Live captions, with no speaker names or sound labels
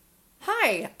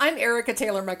Hi, I'm Erica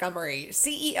Taylor Montgomery,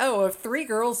 CEO of Three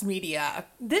Girls Media.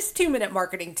 This 2-minute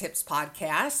marketing tips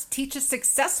podcast teaches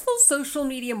successful social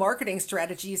media marketing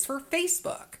strategies for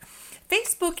Facebook.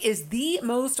 Facebook is the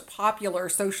most popular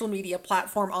social media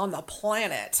platform on the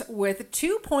planet with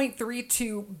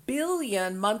 2.32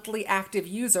 billion monthly active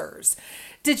users.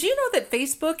 Did you know that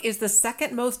Facebook is the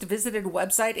second most visited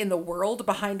website in the world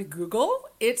behind Google?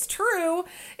 It's true.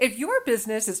 If your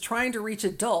business is trying to reach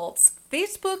adults,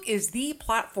 Facebook is the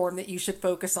platform that you should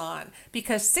focus on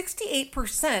because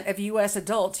 68% of US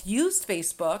adults use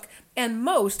Facebook and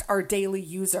most are daily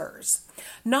users.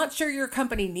 Not sure your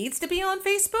company needs to be on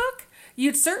Facebook?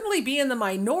 You'd certainly be in the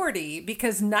minority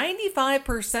because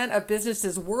 95% of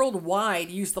businesses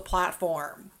worldwide use the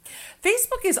platform.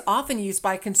 Facebook is often used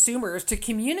by consumers to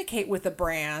communicate with a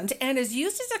brand and is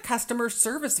used as a customer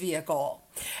service vehicle.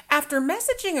 After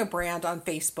messaging a brand on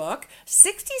Facebook,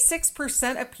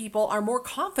 66% of people are more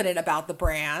confident about the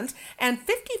brand and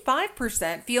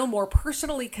 55% feel more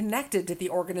personally connected to the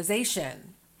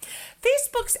organization.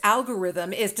 Facebook's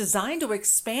algorithm is designed to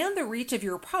expand the reach of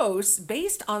your posts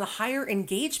based on higher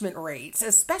engagement rates,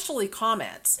 especially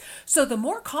comments. So the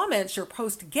more comments your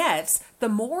post gets, the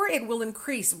more it will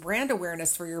increase brand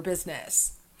awareness for your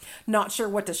business. Not sure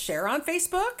what to share on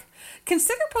Facebook?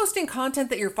 Consider posting content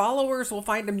that your followers will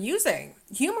find amusing.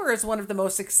 Humor is one of the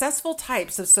most successful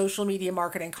types of social media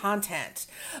marketing content,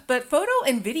 but photo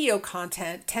and video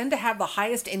content tend to have the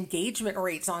highest engagement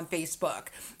rates on Facebook,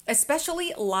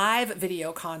 especially live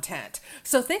video content.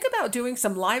 So think about doing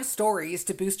some live stories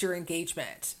to boost your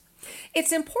engagement.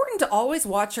 It's important to always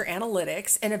watch your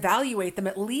analytics and evaluate them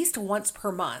at least once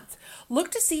per month.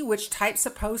 Look to see which types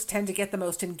of posts tend to get the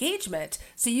most engagement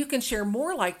so you can share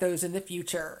more like those in the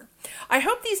future. I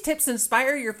hope these tips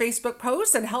inspire your Facebook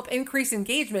posts and help increase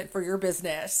engagement for your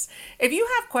business. If you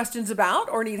have questions about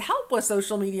or need help with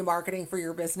social media marketing for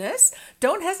your business,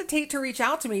 don't hesitate to reach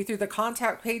out to me through the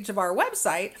contact page of our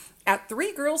website at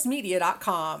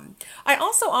threegirlsmedia.com. I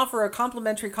also offer a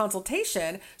complimentary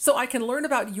consultation so I can learn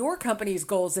about your company's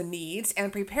goals and needs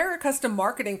and prepare a custom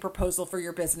marketing proposal for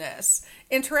your business.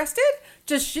 Interested?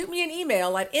 Just shoot me an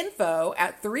email at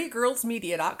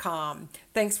info@threegirlsmedia.com.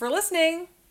 Thanks for listening.